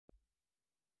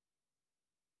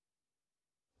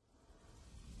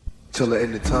till the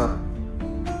end of time.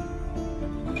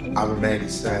 I remain the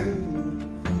same.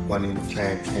 One in the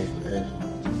flame can't end.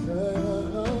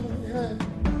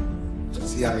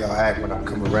 See how y'all act when I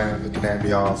come around, looking at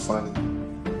me all funny.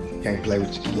 Can't play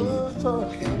with your kids.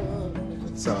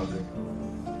 It's all good.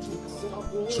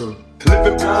 True.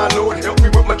 Living blind, Lord, help me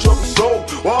with my troubled soul.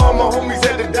 While all my homies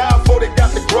had to die before they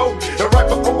got to grow. And right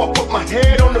before I put my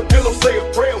head on the pillow, say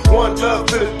a prayer. One love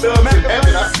to the thugs in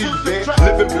heaven, I see you there.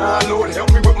 Living blind, Lord,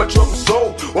 help me with my troubled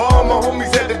soul. While all my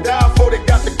homies had to die before they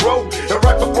got to grow. And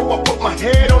right before I put my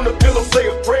head on the pillow, say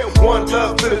a prayer. One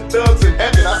love to the thugs in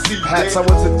heaven, I see you there. Perhaps I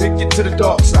was addicted to the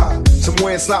dark side.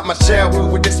 Somewhere inside my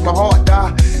childhood where this my heart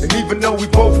died. And even though we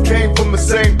both came from the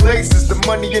same places, the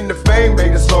money and the fame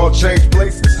made us all change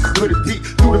places. Could it be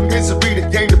through the misery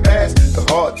that came to pass? The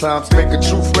hard times make a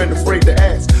true friend afraid to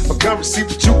ask. A currency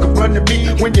that you can run to me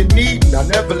when you need, and I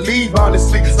never leave,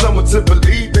 honestly, someone to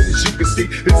believe in. As you can see,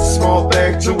 it's a small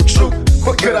thing to a truth.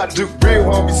 What could I do? Real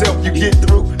homies help you get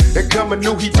through. And coming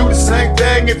knew he'd do the same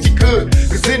thing if he could.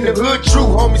 Cause in the hood, true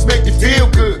homies make you feel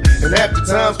good. And half the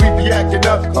times we be acting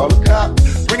up, call a cop.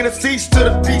 Bringing a cease to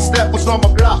the peace that was on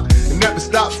my block. It never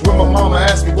stops when my mama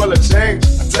asks me, will it change?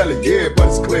 I tell her, yeah, but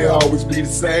it's clear I'll always be the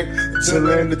same until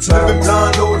the end of time. Living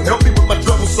blind, Lord, help me with my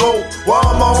troubled soul. While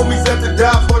all my homies had to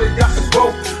die before they got to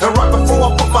grow. And right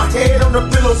before I put my head on the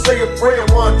pillow, say a prayer.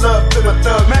 One love to the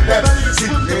thug, that's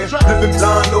see, man. Living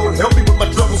blind, Lord, help me with my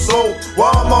troubled soul.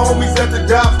 While all my homies had to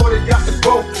die before they got to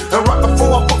grow. And right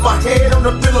before I put my head on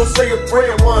the pillow, say a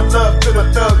prayer. One love to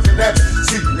the thugs, and that's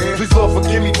see, man. Please, Lord,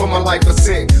 forgive me for my life of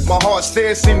sin. My heart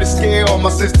stares seem to scare all my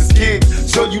sister's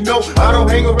kids. So you know I don't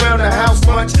hang around the house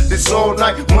much. This all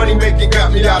night money making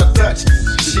got me out of touch.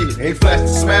 Shit, ain't flashed a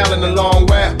smile in a long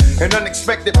while. An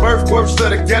unexpected birth, worse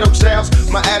of the ghetto childs.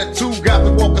 My attitude got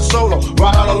me walking solo,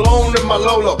 right out alone in my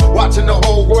Lolo, watching the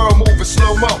whole world moving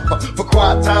slow-mo. For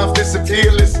quiet times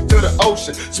disappear, listen to the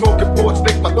ocean. Smoking ports,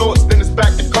 think my thoughts, then it's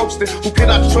back to coasting. Who can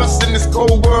I trust in this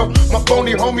cold world? My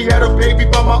phony homie had a baby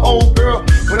by my old girl.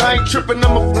 But I ain't tripping,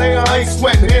 I'm a player, I ain't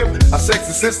sweating him. Our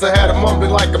sexy sister had a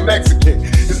mumbling like a Mexican.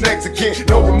 His Mexican,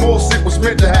 no remorse, it was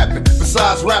meant to happen.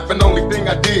 Besides rapping, only thing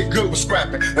I did good was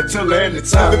scrapping until the end of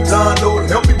time. Living blind, Lord,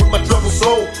 help me with my troubled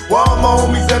soul. While all my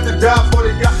homies had to die before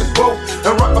they got to grow.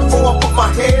 And right before I put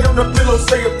my head on the pillow,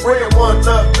 say a prayer. One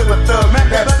love to the thug,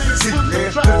 that's see,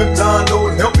 man. Living blind,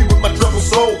 Lord, help me with my troubled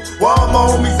soul. While all my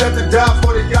homies had to die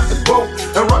before they got to grow.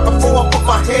 And right before I put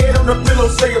my head on the pillow,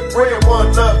 say a prayer.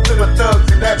 One love to the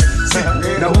thugs, and that's see,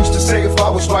 man. Now who's to say if I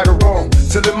was right or wrong?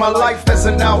 To live my life as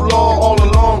an outlaw all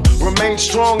along. Remain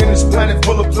strong in this planet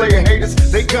full of player haters.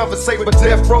 They conversate with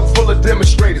death row full of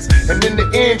demonstrators. And in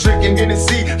the end, drinking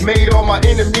Hennessy made all my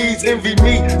enemies envy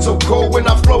me. So cold when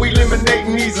I flow,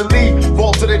 eliminating easily.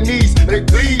 Fall to their knees, they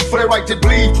plead for their right to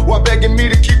bleed, while begging me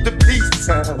to keep the peace.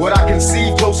 What I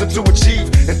conceive, closer to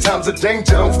achieve. In times of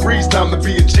danger, don't freeze, time to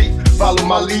be a G. Follow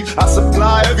my lead, I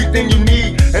supply everything you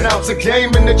need. An ounce of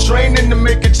game in the training to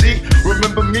make a G.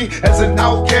 Remember me as an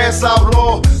outcast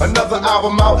outlaw. Another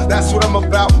album out, that's what I'm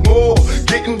about. More,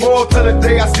 getting raw till the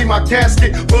day I see my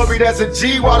casket buried as a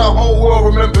G, while the whole world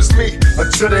remembers me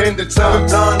until the end of time. Living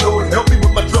blind, Lord, help me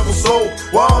with my troubled soul.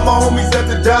 While all my homies had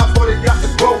to die before they got to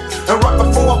grow. And right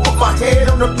before I put my head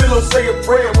on the pillow, say a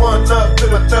prayer. One love to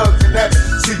the thugs, and that's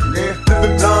see, man.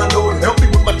 Living blind, Lord, help me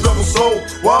with my troubled soul.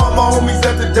 While all my homies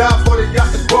had to die before they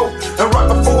got to grow. And right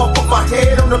before I put my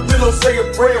head on the pillow, say a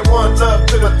prayer. One love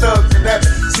to the thugs, and that's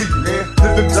see, man.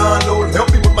 Living blind, Lord,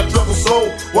 help me with my troubled soul.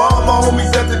 While all my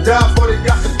homies had to die before they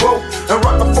got to grow. And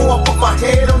right before I put my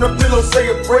head on the pillow, say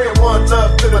a prayer. One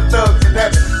love to the thugs, and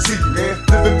that's see, man.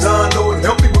 Living blind, Lord,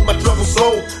 help me with my troubled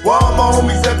soul. While all my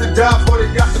homies had to die before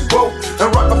they got to grow.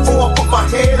 And right before I put my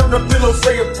head on the pillow,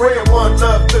 say a prayer. One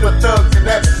love to the thugs, and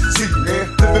that's see, man.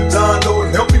 Living blind,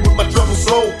 Lord, help me with my troubled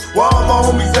soul. While all my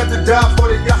homies had to die before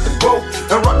they got to grow.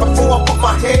 And right before I put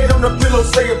my head on the pillow,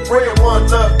 say a prayer. One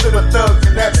love to the thugs,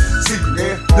 and that's see,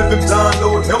 man. Living blind,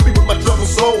 Lord, help me with my troubled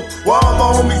soul. While all my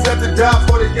homies had to die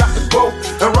before they got to grow.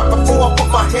 And right before I put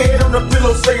my head on the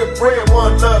pillow, say a prayer.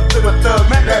 One love to the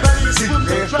thugs, and that's see,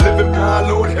 man. Living blind,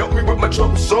 Lord, help me with my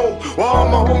troubled soul. While all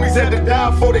my homies had to die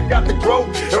before they got to grow.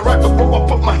 And right before I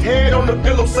put my head on the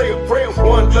pillow, say a prayer.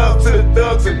 One love to the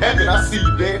thugs in heaven, I see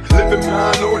you there. Living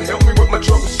blind, Lord, help me with my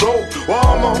troubled soul. While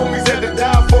all my homies had to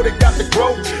die before they got to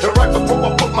grow. And right before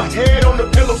I put my head on the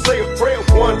pillow, say a prayer.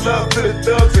 One love to the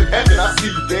thugs in heaven, I see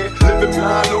you there. Living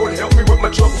blind, Lord, help me with my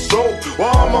troubled soul.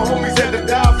 While all my homies